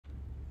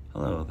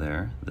Hello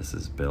there, this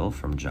is Bill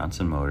from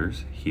Johnson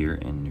Motors here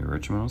in New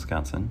Richmond,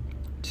 Wisconsin.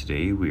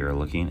 Today we are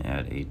looking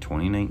at a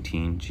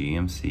 2019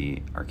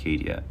 GMC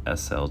Acadia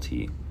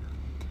SLT.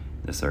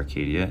 This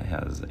Acadia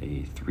has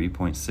a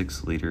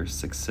 3.6 liter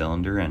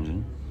 6-cylinder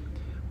engine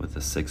with a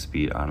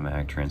 6-speed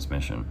automatic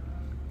transmission.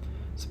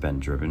 It's been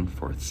driven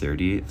for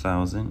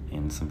 38,000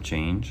 and some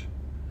change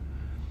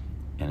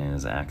and it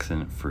is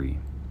accident free.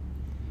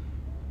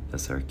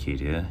 This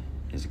Acadia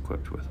is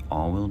equipped with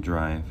all-wheel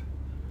drive,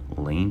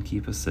 lane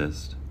keep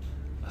assist,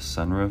 a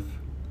sunroof,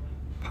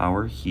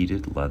 power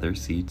heated leather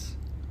seats,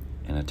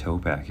 and a tow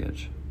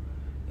package.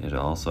 It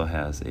also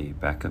has a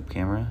backup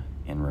camera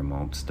and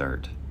remote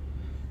start.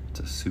 It's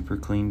a super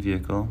clean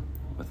vehicle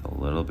with a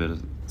little bit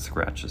of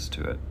scratches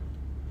to it.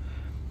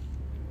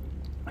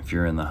 If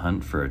you're in the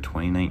hunt for a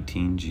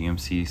 2019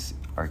 GMC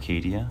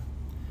Acadia,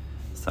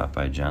 stop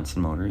by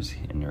Johnson Motors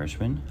in New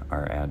Richmond.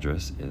 Our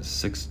address is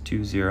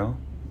 620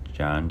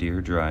 John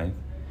Deere Drive,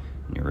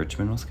 New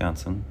Richmond,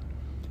 Wisconsin,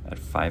 at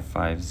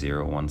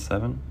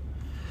 55017.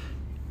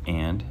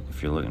 And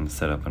if you're looking to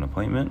set up an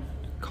appointment,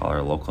 call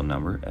our local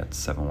number at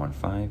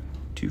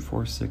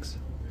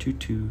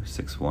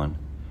 715-246-2261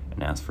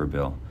 and ask for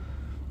Bill.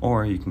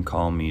 Or you can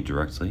call me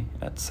directly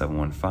at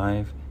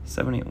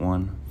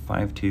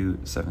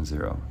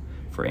 715-781-5270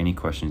 for any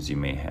questions you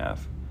may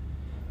have.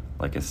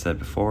 Like I said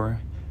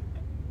before,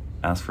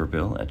 ask for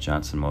Bill at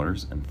Johnson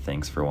Motors, and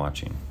thanks for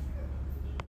watching.